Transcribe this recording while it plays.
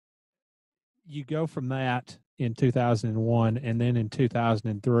you go from that in 2001, and then in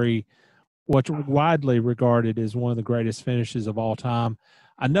 2003, what's widely regarded as one of the greatest finishes of all time.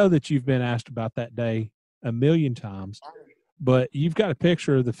 I know that you've been asked about that day a million times, but you've got a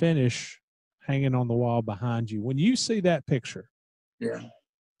picture of the finish hanging on the wall behind you. When you see that picture, yeah,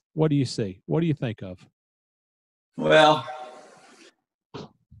 what do you see? What do you think of? Well,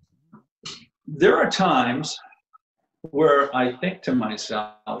 there are times where I think to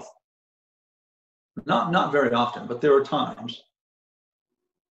myself, not very often, but there are times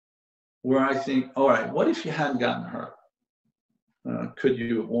where I think, all right, what if you hadn't gotten hurt? Could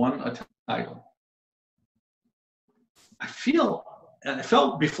you have won a title? I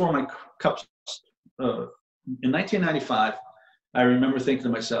felt before my Cups in 1995, I remember thinking to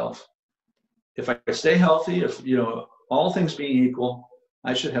myself, if I stay healthy, if all things being equal,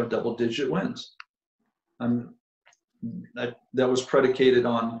 I should have double-digit wins. That was predicated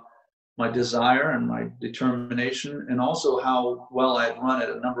on my desire and my determination, and also how well I had run at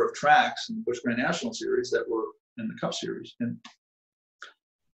a number of tracks in the Busch Grand National Series that were in the Cup Series. And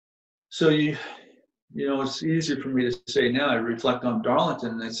so it's easy for me to say now. I reflect on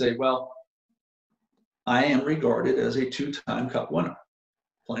Darlington and I say, well, I am regarded as a two-time Cup winner,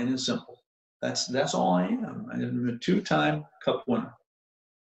 plain and simple. That's all I am. I am a two-time Cup winner.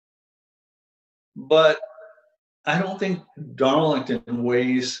 But I don't think Darlington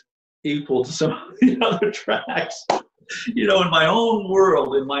weighs equal to some of the other tracks. In my own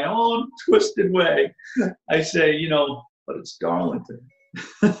world, in my own twisted way, I say, but it's Darlington.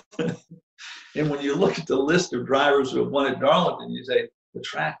 And when you look at the list of drivers who have won at Darlington, you say, the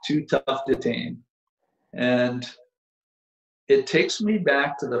track too tough to tame. And it takes me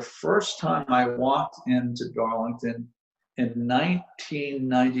back to the first time I walked into Darlington in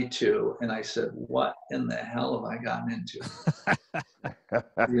 1992, and I said, what in the hell have I gotten into?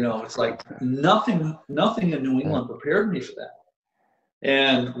 It's like nothing in New England prepared me for that.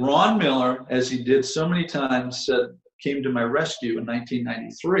 And Ron Miller, as he did so many times, came to my rescue in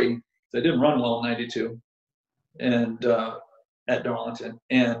 1993. I didn't run well in 92 and at Darlington.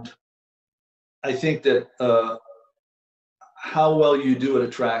 And I think that how well you do at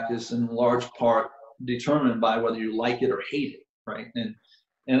a track is in large part determined by whether you like it or hate it, right?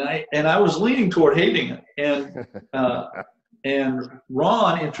 And I was leaning toward hating it. And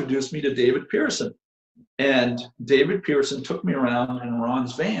Ron introduced me to David Pearson. And David Pearson took me around in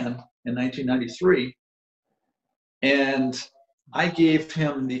Ron's van in 1993. And I gave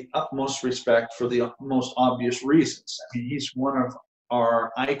him the utmost respect for the most obvious reasons. I mean, he's one of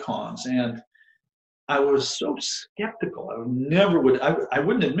our icons. And I was so skeptical. I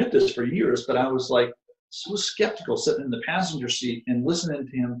wouldn't admit this for years, but I was like so skeptical sitting in the passenger seat and listening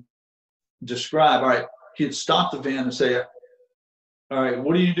to him describe, all right, he'd stop the van and say, all right,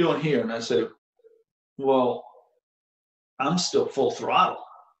 what are you doing here? And I said, well, I'm still full throttle.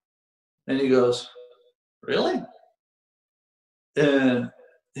 And he goes, really? And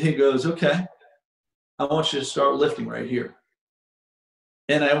he goes, okay, I want you to start lifting right here.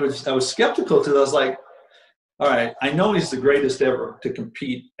 And I was skeptical because I was like, all right, I know he's the greatest ever to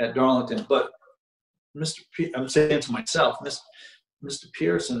compete at Darlington, but I'm saying to myself, Mr.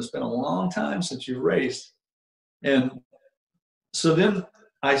 Pearson, it's been a long time since you've raced. And so then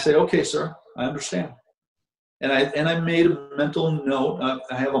I say, okay, sir, I understand. And I made a mental note.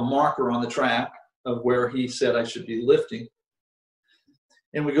 I have a marker on the track of where he said I should be lifting.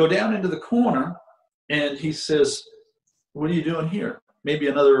 And we go down into the corner, and he says, what are you doing here? Maybe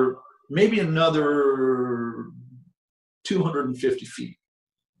another 250 feet.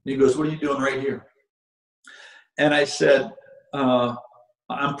 And he goes, what are you doing right here? And I said, I'm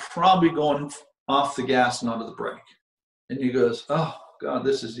probably going off the gas and onto the brake. And he goes, oh, God,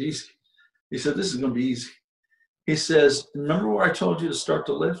 this is easy. He said, this is going to be easy. He says, remember where I told you to start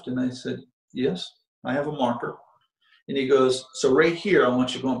to lift? And I said, yes, I have a marker. And he goes, so right here, I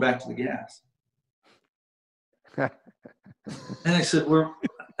want you going back to the gas. And I said, we're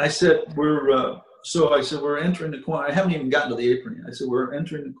entering the corner. I haven't even gotten to the apron yet. I said, we're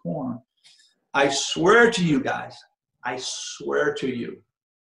entering the corner. I swear to you guys, I swear to you,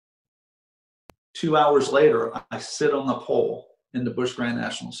 2 hours later, I sit on the pole in the Busch Grand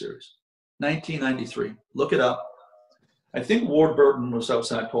National Series, 1993. Look it up. I think Ward Burton was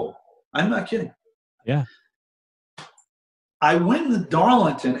outside pole. I'm not kidding. Yeah. I win the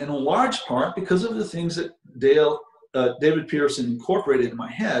Darlington in a large part because of the things that David Pearson incorporated in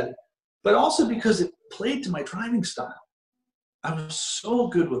my head, but also because it played to my driving style. I was so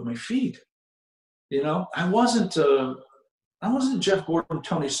good with my feet. I wasn't Jeff Gordon,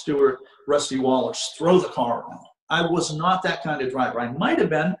 Tony Stewart, Rusty Wallace, throw the car around. I was not that kind of driver. I might have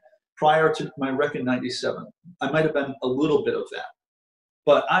been prior to my record in 97. I might have been a little bit of that.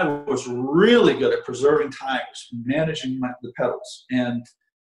 But I was really good at preserving tires, managing the pedals. And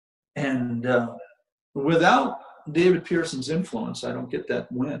without David Pearson's influence, I don't get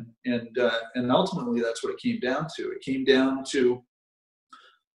that win. And ultimately, that's what it came down to. It came down to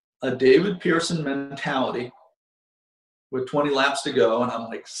a David Pearson mentality with 20 laps to go, and I'm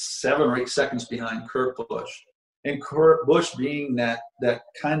like 7 or 8 seconds behind Kurt Busch. And Kurt Busch being that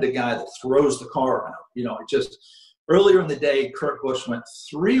kind of guy that throws the car around. You know, it just earlier in the day, Kurt Busch went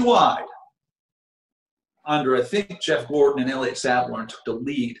 3 wide under, I think, Jeff Gordon and Elliott Sadler and took the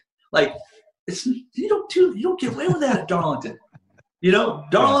lead. Like, you don't get away with that at Darlington. You know,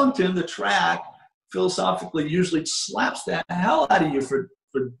 Darlington, the track, philosophically usually slaps the hell out of you for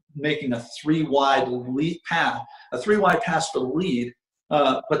making a 3 wide lead pass, a 3 wide pass for the lead.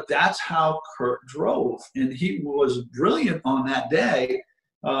 But that's how Kurt drove, and he was brilliant on that day.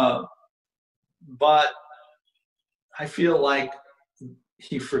 But I feel like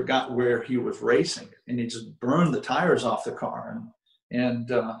he forgot where he was racing, and he just burned the tires off the car,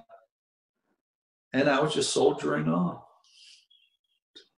 and I was just soldiering on.